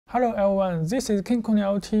Hello everyone, this is KinCony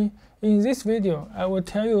IOT. In this video, I will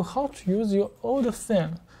tell you how to use your old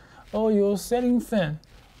fan or your ceiling fan.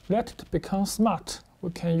 Let it become smart. We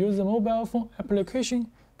can use the mobile phone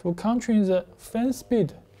application to control the fan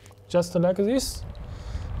speed. Just like this,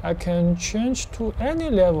 I can change to any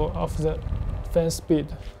level of the fan speed.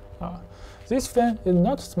 This fan is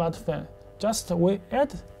not a smart fan. Just we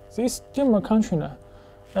add this dimmer controller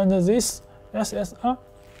and this SSR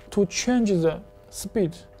to change the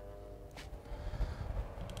speed.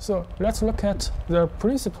 So let's look at the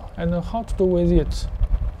principle and how to do with it.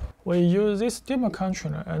 We use this dimmer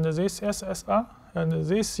controller and this SSR, and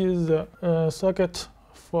this is the socket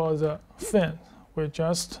for the fan. We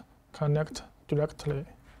just connect directly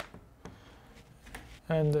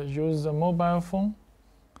and use the mobile phone.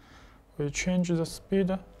 We change the speed.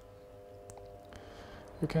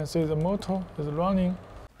 You can see the motor is running.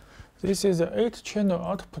 This is the 8-channel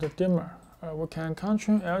output dimmer. We can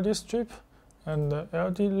control LED strip and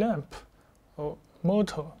LED lamp or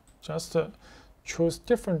motor. Just choose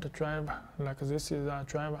different driver, like this is a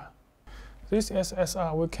driver. This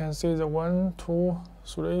SSR, we can see the 1, 2,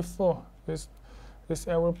 3, 4, this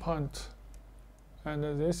every point. And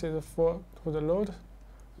this is for to the load,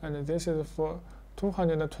 and this is for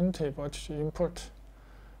 220 voltage input.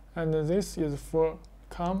 And this is for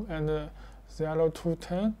COM and 0 to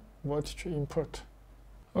 10 voltage input.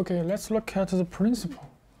 Okay, let's look at the principle.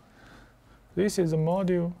 This is the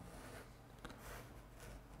module.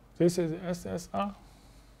 This is SSR.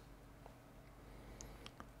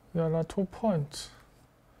 There are 2 points.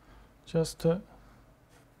 Just 0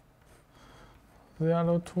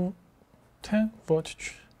 to 10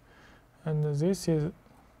 voltage. And this is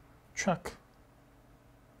track.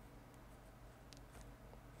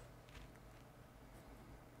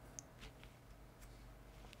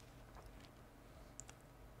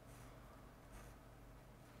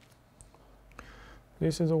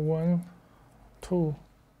 This is 1, 2,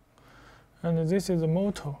 and this is the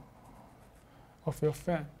motor of your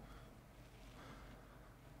fan.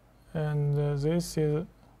 And this is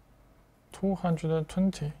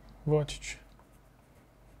 220 voltage.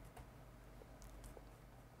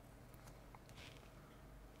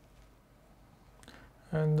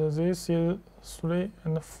 And this is 3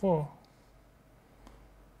 and 4.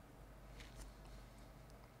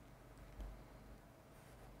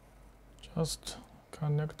 Just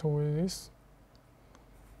connect with this.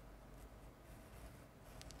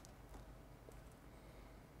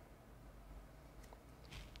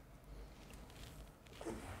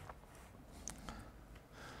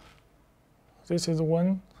 This is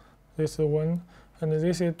 1, this is 1, and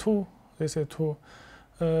this is 2, this is 2.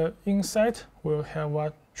 Inside we'll have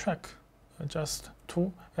a track, just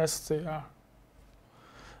 2 SCR.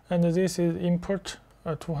 And this is input,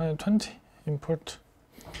 220 input.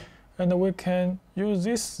 And we can use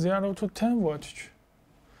this 0 to 10 voltage.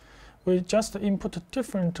 We just input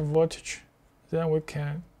different voltage. Then we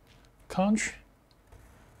can control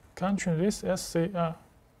this SCR.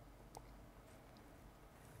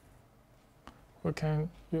 We can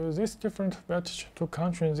use this different voltage to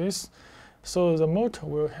control this. So the motor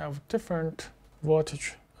will have different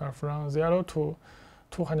voltage from 0 to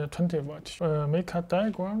 220 voltage. Make a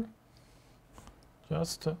diagram.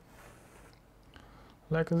 Just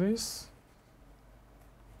like this.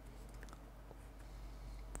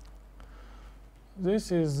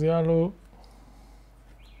 This is 0,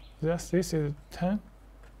 this is 10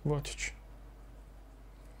 voltage.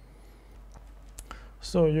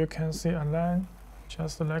 So you can see a line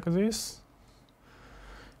just like this.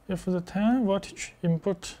 If the 10 voltage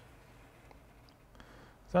input,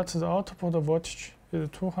 that's the output voltage is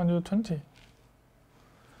 220.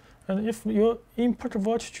 And if your input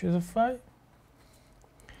voltage is 5,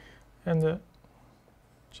 and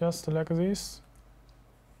just like this,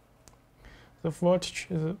 the voltage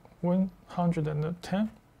is 110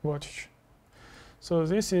 voltage. So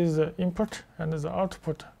this is the input and the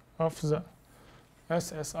output of the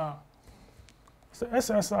SSR. The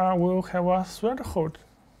SSR will have a threshold.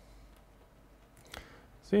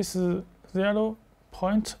 This is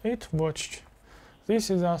 0.8 voltage. This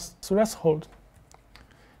is a threshold.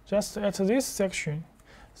 Just at this section,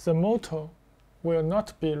 the motor will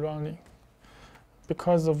not be running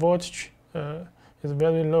because the voltage is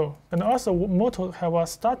very low. And also motor have a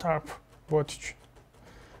startup voltage.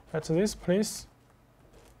 At this place,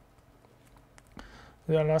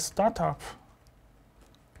 there are startup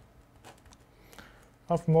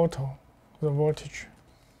of motor, the voltage.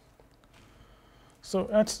 So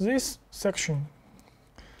at this section,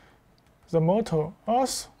 the motor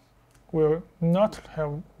also will not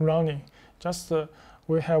have running. Just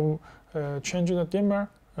we have changed the dimmer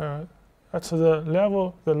at the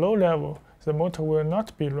low level, the motor will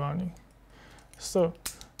not be running. So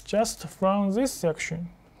just from this section,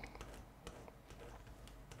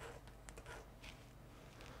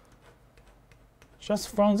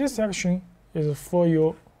 is for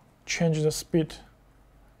you change the speed,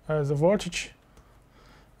 the voltage,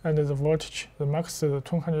 and the max is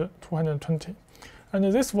 220.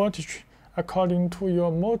 And this voltage, according to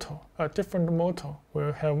your motor, a different motor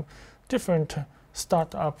will have different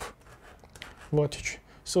startup voltage.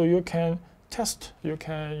 So you can test, you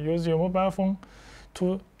can use your mobile phone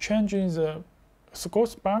to change in the scroll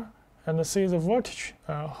bar and see the voltage,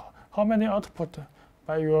 how many output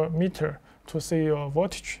by your meter to see your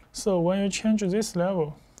voltage. So when you change this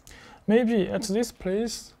level, maybe at this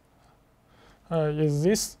place is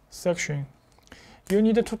this section. You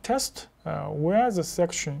need to test where the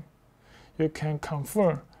section you can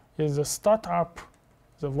confirm is the startup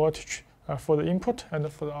the voltage for the input and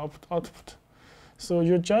for the output. So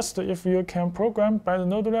you just, if you can program by the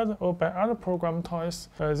node level or by other program toys,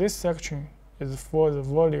 this section is for the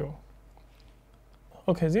volume.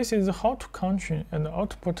 Okay, this is how to control and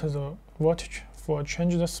output the voltage for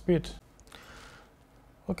change the speed.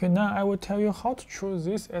 Okay, now I will tell you how to choose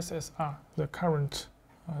this SSR, the current.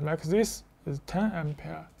 Like this is 10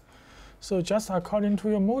 ampere. So just according to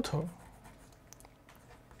your motor.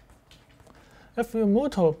 If your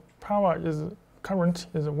motor current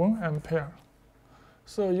is 1 ampere,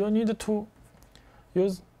 so you need to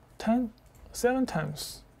use 7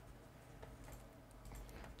 times,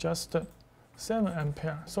 just 7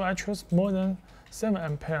 ampere. So I choose more than 7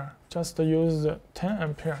 ampere, just use 10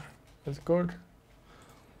 ampere, it's good.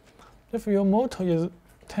 If your motor is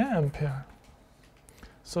 10 ampere,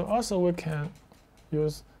 so also we can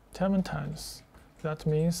use 10 times, that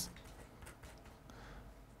means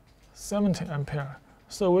 70 ampere.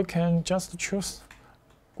 So we can just choose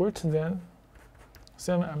greater than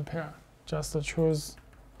 7 ampere, just choose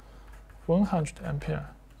 100 ampere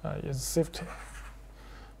is safety.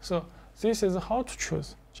 So this is how to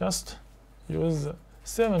choose, just use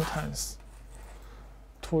 7 times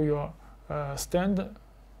to your standard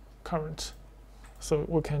current. So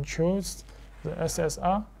we can choose the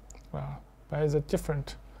SSR by the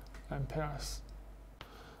different amperes.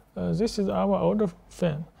 This is our older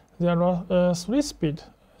fan. There are 3 speed,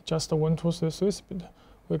 just 1, 2, 3, 3 speed.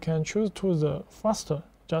 We can choose to the faster,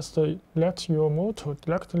 just let your motor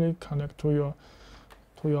directly connect to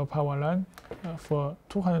your power line for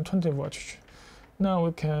 220 voltage. Now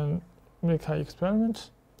we can make an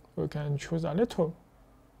experiment. We can choose a little.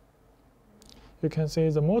 You can see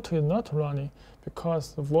the motor is not running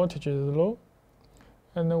because the voltage is low.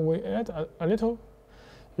 And then we add a little.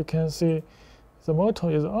 You can see the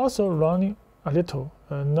motor is also running a little,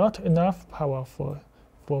 not enough power for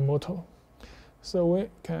motor. So we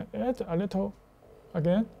can add a little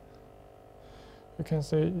again. You can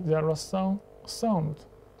see there are some sound.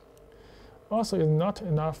 Also is not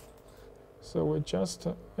enough. So we just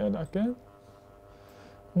add again.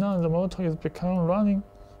 Now the motor is become running.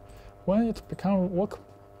 When it become work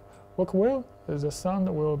well, the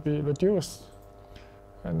sound will be reduced.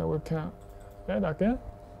 And we can add again.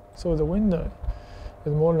 So the window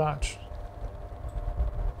is more large.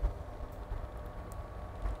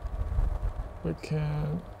 We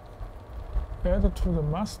can add to the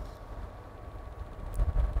mast.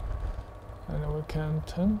 And we can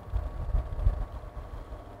turn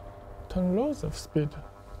low the speed.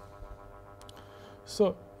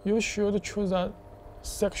 So you should choose a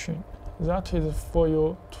section that is for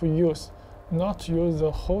you to use, not use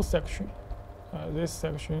the whole section, this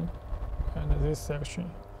section and this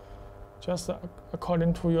section. Just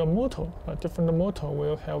according to your motor, a different motor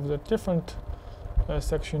will have the different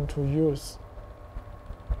section to use.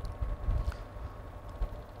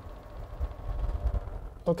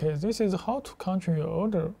 Okay, this is how to control your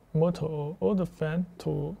older motor or older fan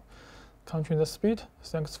to control the speed.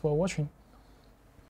 Thanks for watching.